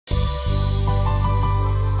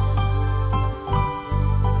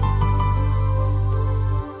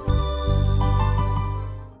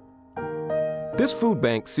This food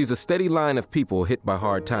bank sees a steady line of people hit by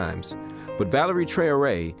hard times, but Valerie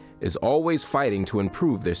Traore is always fighting to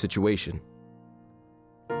improve their situation.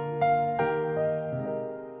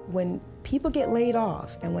 When people get laid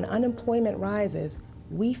off and when unemployment rises,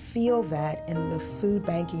 we feel that in the food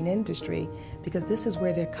banking industry because this is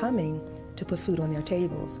where they're coming to put food on their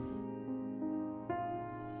tables.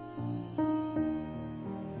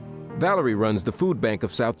 Valerie runs the Food Bank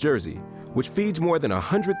of South Jersey, which feeds more than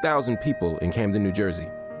 100,000 people in Camden, New Jersey.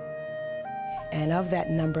 And of that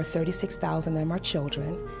number, 36,000 of them are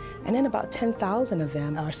children, and then about 10,000 of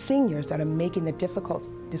them are seniors that are making the difficult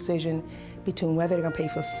decision between whether they're going to pay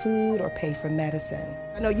for food or pay for medicine.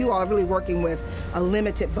 I know you all are really working with a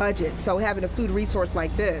limited budget, so having a food resource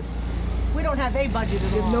like this. We don't have a budget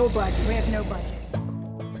at all. We have no budget. We have no budget.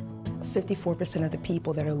 54% of the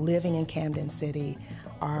people that are living in Camden City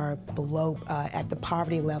are below, at the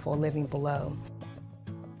poverty level, living below.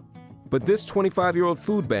 But this 25-year-old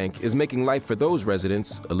food bank is making life for those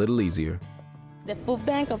residents a little easier. The Food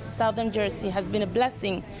Bank of Southern Jersey has been a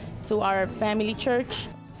blessing to our family church,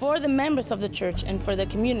 for the members of the church, and for the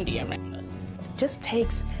community around us. It just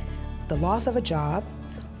takes the loss of a job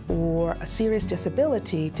or a serious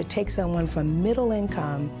disability to take someone from middle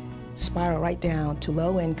income, spiral right down to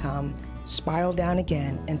low income, spiral down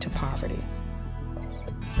again into poverty.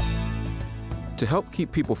 To help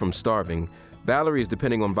keep people from starving, Valerie is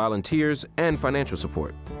depending on volunteers and financial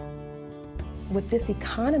support. With this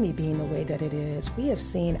economy being the way that it is, we have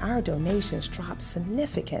seen our donations drop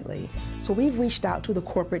significantly. So we've reached out to the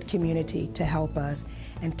corporate community to help us.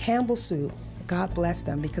 And Campbell Soup, God bless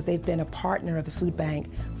them, because they've been a partner of the food bank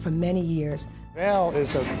for many years. Val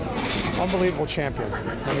is an unbelievable champion.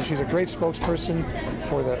 I mean, she's a great spokesperson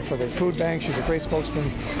for the food bank. She's a great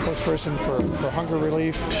spokesperson for hunger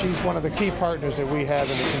relief. She's one of the key partners that we have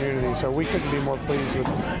in the community, so we couldn't be more pleased with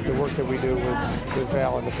the work that we do with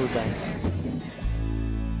Val and the food bank.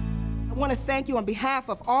 I want to thank you on behalf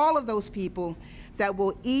of all of those people that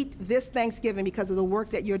will eat this Thanksgiving because of the work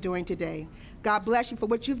that you're doing today. God bless you for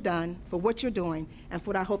what you've done, for what you're doing, and for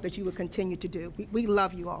what I hope that you will continue to do. We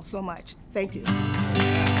love you all so much. Thank you.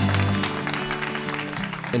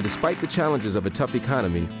 And despite the challenges of a tough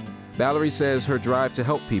economy, Valerie says her drive to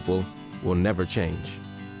help people will never change.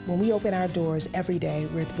 When we open our doors every day,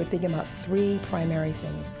 we're thinking about three primary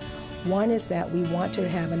things. One is that we want to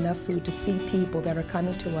have enough food to feed people that are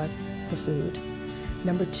coming to us for food.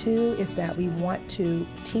 Number two is that we want to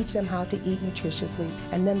teach them how to eat nutritiously.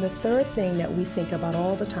 And then the third thing that we think about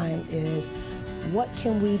all the time is what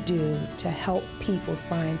can we do to help people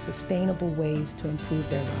find sustainable ways to improve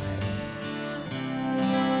their lives?